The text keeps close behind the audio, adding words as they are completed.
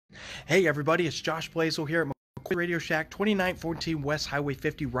Hey everybody, it's Josh Blazel here at McCoy Radio Shack, 2914 West Highway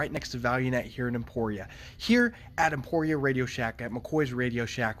 50, right next to ValueNet here in Emporia. Here at Emporia Radio Shack, at McCoy's Radio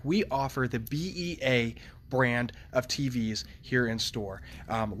Shack, we offer the BEA brand of TVs here in store.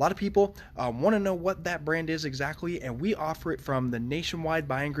 A lot of people want to know what that brand is exactly, and we offer it from the nationwide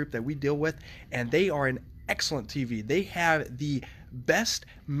buying group that we deal with, and they are an excellent TV. They have the best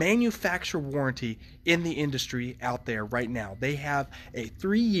manufacturer warranty in the industry out there right now. They have a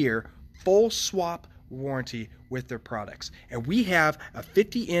 3-year full swap warranty with their products, and we have a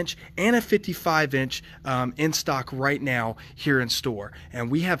 50-inch and a 55-inch in stock right now here in store,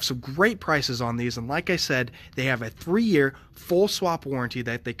 and we have some great prices on these. And like I said, they have a 3-year full swap warranty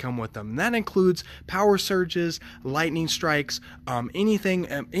that they come with them, and that includes power surges, lightning strikes, anything,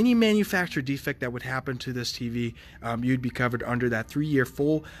 any manufacturer defect that would happen to this TV. You'd be covered under that 3-year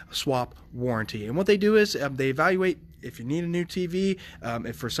full swap warranty. And what they do is they evaluate if you need a new TV.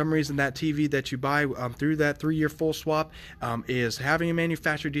 If for some reason that TV that you buy through that 3-year full swap is having a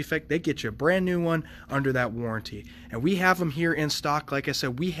manufacturer defect, they get you a brand new one under that warranty. And we have them here in stock. Like I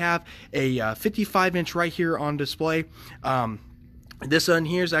said, we have a 55-inch right here on display. This one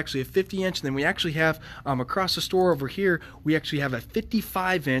here is actually a 50-inch, and then we actually have across the store over here, we actually have a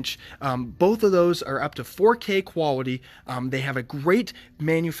 55-inch. Both of those are up to 4K quality. They have a great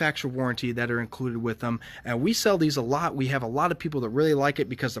manufacturer warranty that are included with them. And we sell these a lot. We have a lot of people that really like it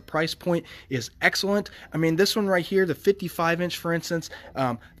because the price point is excellent. I mean, this one right here, the 55-inch, for instance,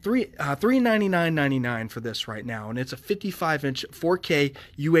 $399.99 for this right now, and it's a 55-inch 4K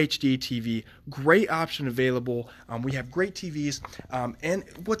UHD TV. Great option available. We have great TVs. And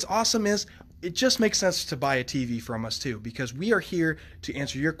what's awesome is it just makes sense to buy a TV from us too, because we are here to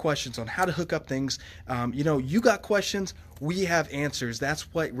answer your questions on how to hook up things. You got questions, we have answers.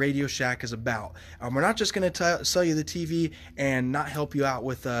 That's what Radio Shack is about. We're not just going to sell you the TV and not help you out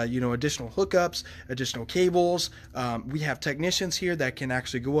with additional hookups, additional cables. We have technicians here that can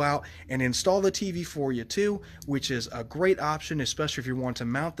actually go out and install the TV for you too, which is a great option, especially if you want to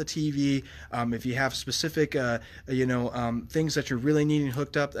mount the TV. If you have specific things that you're really needing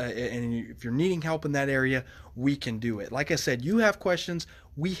hooked up, and if you're needing help in that area, we can do it. Like I said, you have questions,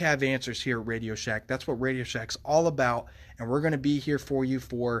 we have answers here at Radio Shack. That's what Radio Shack's all about, and we're going to be here for you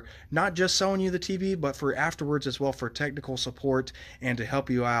for not just selling you the TV, but for afterwards as well, for technical support and to help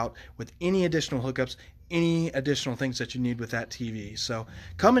you out with any additional hookups, any additional things that you need with that TV. So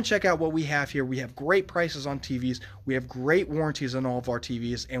come and check out what we have here. We have great prices on TVs. We have great warranties on all of our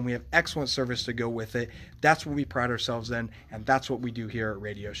TVs, and we have excellent service to go with it. That's what we pride ourselves in, and that's what we do here at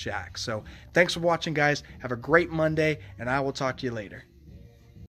Radio Shack. So thanks for watching, guys. Have a great Monday, and I will talk to you later.